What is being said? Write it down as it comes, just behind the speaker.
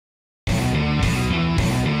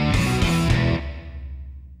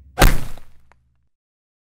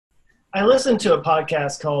I listened to a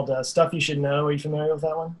podcast called Stuff You Should Know. Are you familiar with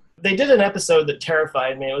that one? They did an episode that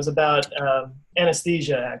terrified me. It was about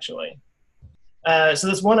anesthesia, actually. So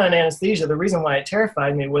this one on anesthesia, the reason why it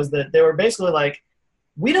terrified me was that they were basically like,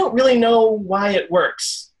 we don't really know why it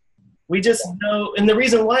works. We just know, and the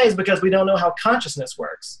reason why is because we don't know how consciousness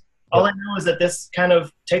works. All I know is that this kind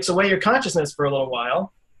of takes away your consciousness for a little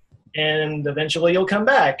while, and eventually you'll come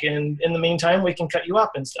back. And in the meantime, we can cut you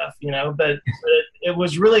up and stuff, you know. But it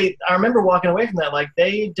was really, I remember walking away from that like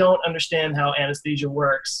they don't understand how anesthesia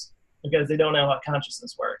works because they don't know how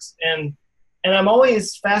consciousness works. And I'm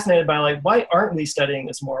always fascinated by like, why aren't we studying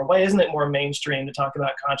this more? Why isn't it more mainstream to talk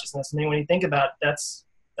about consciousness? I mean, when you think about it,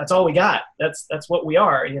 that's all we got. That's what we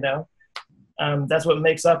are, you know. That's what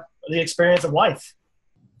makes up the experience of life.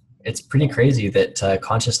 It's pretty crazy that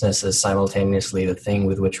consciousness is simultaneously the thing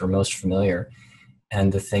with which we're most familiar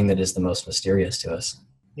and the thing that is the most mysterious to us.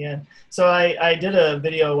 Yeah. So I did a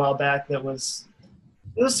video a while back it was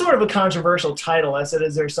sort of a controversial title. I said,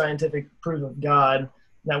 is there scientific proof of God?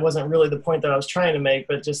 That wasn't really the point that I was trying to make,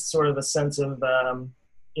 but just sort of a sense of,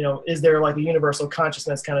 you know, is there like a universal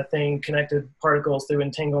consciousness kind of thing, connected particles through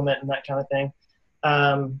entanglement and that kind of thing.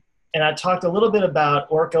 And I talked a little bit about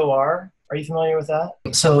Orch-OR. Are you familiar with that?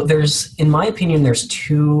 So in my opinion, there's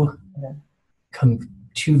two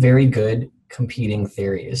very good competing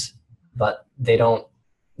theories, but they're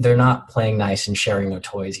not playing nice and sharing their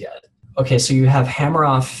toys yet. Okay, so you have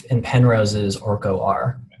Hammeroff and Penrose's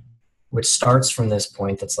Orch-OR, which starts from this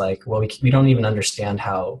point that's like, well, we don't even understand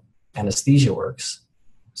how anesthesia works,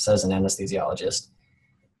 says an anesthesiologist.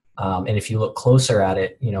 And if you look closer at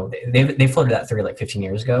it, you know, they floated that theory like 15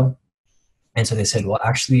 years ago. And so they said, well,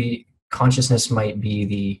 actually, consciousness might be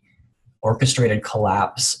the orchestrated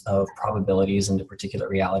collapse of probabilities into particular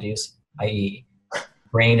realities, i.e.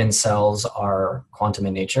 brain and cells are quantum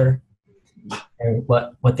in nature. And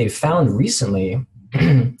what they've found recently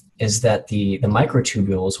is that the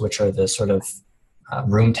microtubules, which are the sort of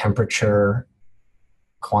room temperature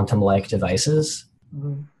quantum-like devices,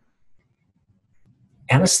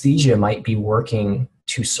 anesthesia might be working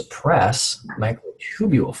to suppress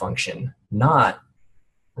microtubule function, not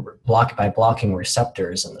by blocking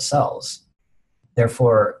receptors in the cells.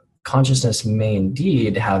 Therefore, consciousness may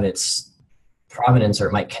indeed have its provenance, or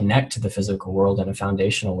it might connect to the physical world in a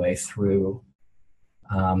foundational way through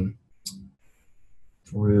the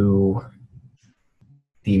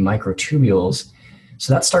microtubules.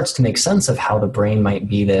 So that starts to make sense of how the brain might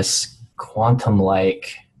be this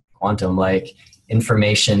quantum-like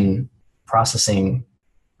information processing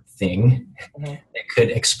thing. It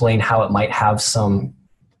could explain how it might have some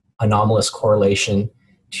anomalous correlation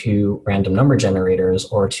to random number generators,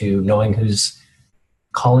 or to knowing who's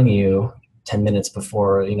calling you 10 minutes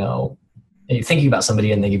before, you know, you're thinking about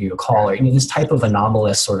somebody and they give you a call, or, you know, this type of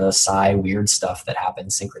anomalous sort of weird stuff that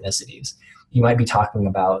happens, synchronicities. You might be talking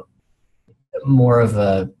about more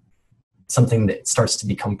of something that starts to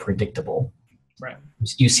become predictable. Right.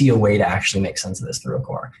 You see a way to actually make sense of this through a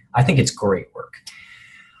core. I think it's great work.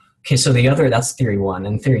 Okay, so that's theory one.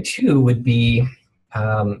 And theory two would be,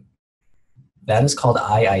 that is called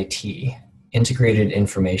IIT, Integrated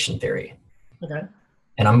Information Theory. Okay.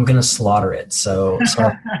 And I'm going to slaughter it. So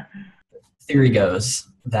theory goes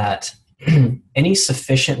that any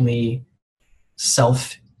sufficiently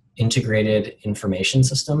self-integrated information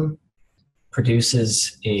system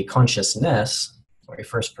produces a consciousness, or a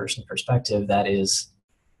first-person perspective, that is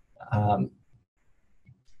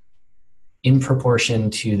in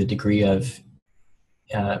proportion to the degree of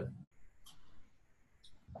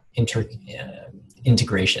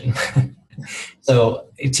integration. So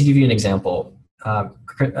to give you an example,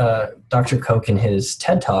 Dr. Koch in his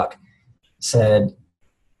TED Talk said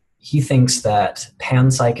he thinks that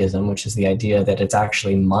panpsychism, which is the idea that it's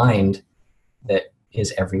actually mind that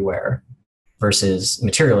is everywhere, versus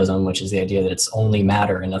materialism, which is the idea that it's only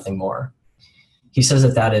matter and nothing more. He says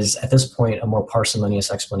that is, at this point, a more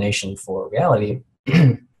parsimonious explanation for reality,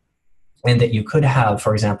 and that you could have,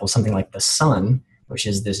 for example, something like the sun, which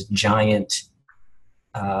is this giant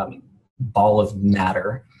ball of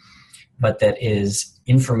matter, but that is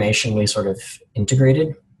informationally sort of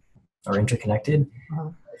integrated or interconnected.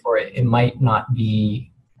 Or it might not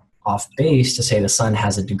be off base to say the sun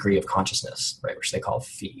has a degree of consciousness, right, which they call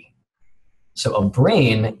phi. So a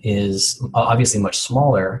brain is obviously much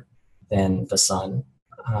smaller than the sun,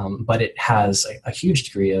 but it has a huge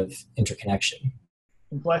degree of interconnection.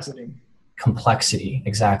 Complexity,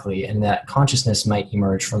 exactly. And that consciousness might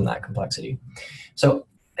emerge from that complexity. So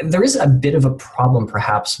there is a bit of a problem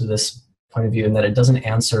perhaps with this point of view, in that it doesn't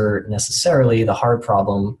answer necessarily the hard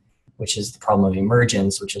problem, which is the problem of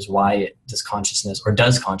emergence, which is why does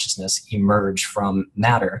consciousness emerge from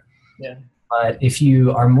matter. Yeah. But if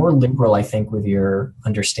you are more liberal, I think, with your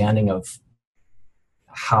understanding of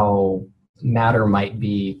how matter might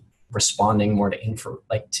be responding more to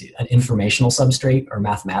to an informational substrate or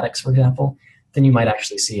mathematics, for example, then you might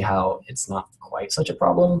actually see how it's not quite such a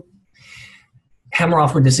problem.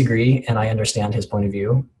 Hameroff would disagree, and I understand his point of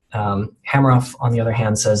view. Hameroff, on the other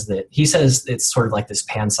hand, says it's sort of like this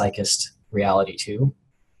panpsychist reality too,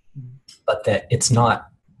 but that it's not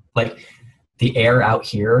like the air out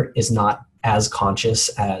here is not as conscious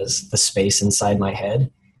as the space inside my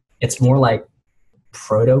head. It's more like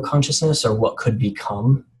proto-consciousness, or what could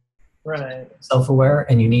become self-aware,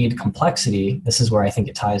 and you need complexity. This is where I think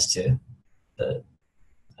it ties to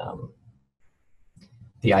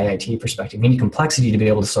the IIT perspective. You need complexity to be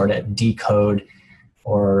able to sort of decode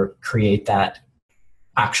or create that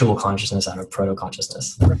actual consciousness out of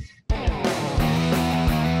proto-consciousness.